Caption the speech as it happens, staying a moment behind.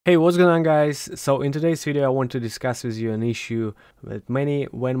Hey, what's going on, guys? So in today's video I want to discuss with you an issue that many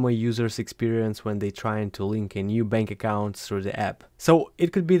Venmo users experience when they're trying to link a new bank account through the app. So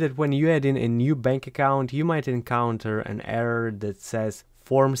it could be that when you add in a new bank account, you might encounter an error that says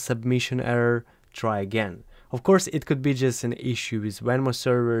form submission error, try again. Of course, it could be just an issue with Venmo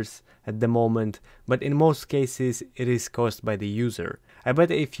servers at the moment, but in most cases it is caused by the user. I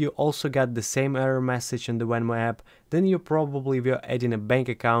bet if you also got the same error message on the Venmo app, then you probably were adding a bank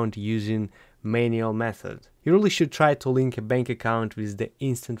account using manual method. You really should try to link a bank account with the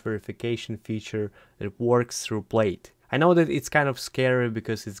instant verification feature that works through Plate. I know that it's kind of scary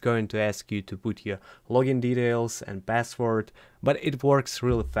because it's going to ask you to put your login details and password, but it works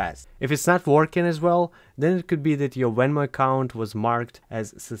really fast. If it's not working as well, then it could be that your Venmo account was marked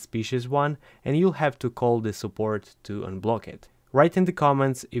as suspicious one and you'll have to call the support to unblock it. Write in the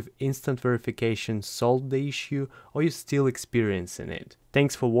comments if instant verification solved the issue or you're still experiencing it.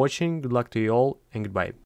 Thanks for watching, good luck to you all, and goodbye.